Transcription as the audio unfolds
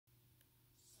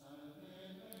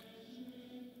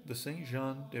The St.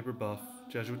 Jean de Brebeuf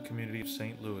Jesuit Community of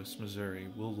St. Louis, Missouri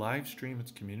will live stream its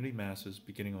community masses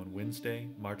beginning on Wednesday,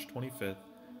 March 25th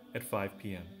at 5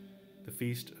 p.m., the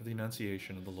Feast of the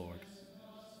Annunciation of the Lord.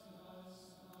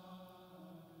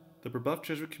 The Brebeuf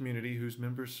Jesuit Community, whose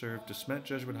members serve De Smet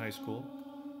Jesuit High School,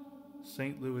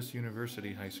 St. Louis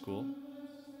University High School,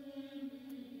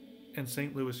 and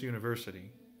St. Louis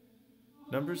University,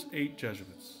 numbers 8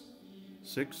 Jesuits,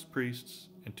 6 priests,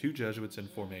 and 2 Jesuits in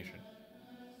formation.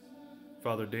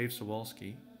 Father Dave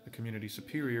Sawalski, the community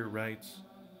superior, writes,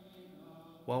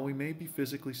 "While we may be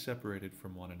physically separated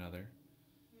from one another,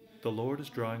 the Lord is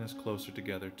drawing us closer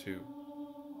together too.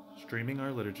 Streaming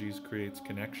our liturgies creates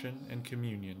connection and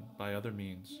communion by other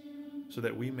means, so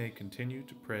that we may continue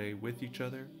to pray with each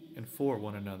other and for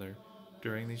one another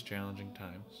during these challenging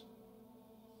times."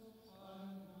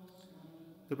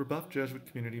 The Brebeuf Jesuit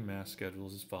Community Mass schedule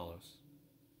is as follows.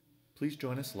 Please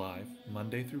join us live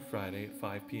Monday through Friday at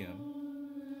 5 p.m.,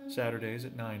 Saturdays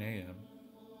at 9 a.m.,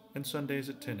 and Sundays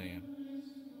at 10 a.m.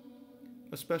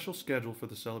 A special schedule for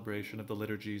the celebration of the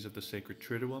Liturgies of the Sacred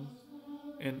Triduum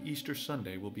and Easter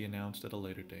Sunday will be announced at a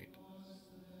later date.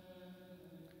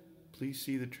 Please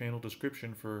see the channel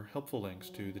description for helpful links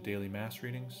to the daily Mass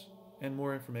readings and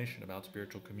more information about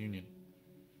spiritual communion.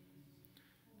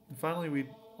 And finally,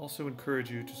 we'd also encourage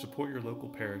you to support your local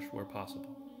parish where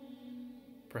possible.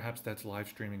 Perhaps that's live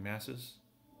streaming Masses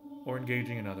or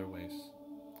engaging in other ways.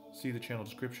 See the channel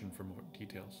description for more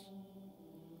details.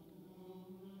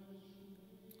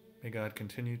 May God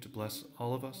continue to bless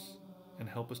all of us and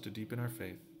help us to deepen our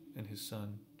faith in His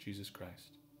Son, Jesus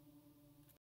Christ.